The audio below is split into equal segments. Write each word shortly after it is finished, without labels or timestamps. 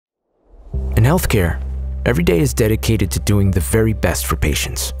In healthcare, every day is dedicated to doing the very best for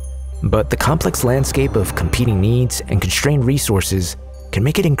patients. But the complex landscape of competing needs and constrained resources can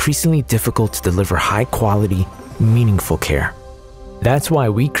make it increasingly difficult to deliver high-quality, meaningful care. That's why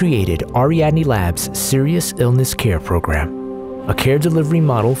we created Ariadne Labs' Serious Illness Care Program, a care delivery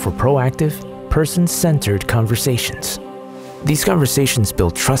model for proactive, person-centered conversations. These conversations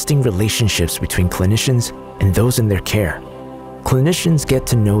build trusting relationships between clinicians and those in their care. Clinicians get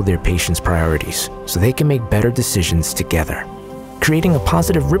to know their patients' priorities so they can make better decisions together, creating a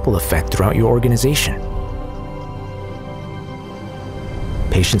positive ripple effect throughout your organization.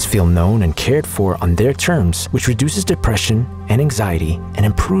 Patients feel known and cared for on their terms, which reduces depression and anxiety and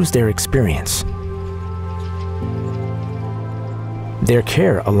improves their experience. Their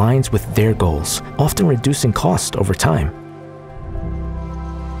care aligns with their goals, often reducing cost over time.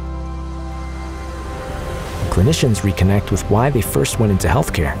 Clinicians reconnect with why they first went into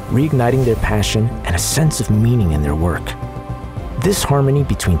healthcare, reigniting their passion and a sense of meaning in their work. This harmony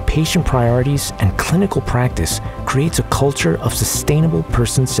between patient priorities and clinical practice creates a culture of sustainable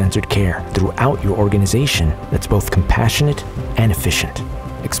person-centered care throughout your organization that's both compassionate and efficient.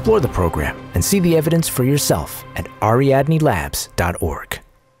 Explore the program and see the evidence for yourself at ariadnelabs.org.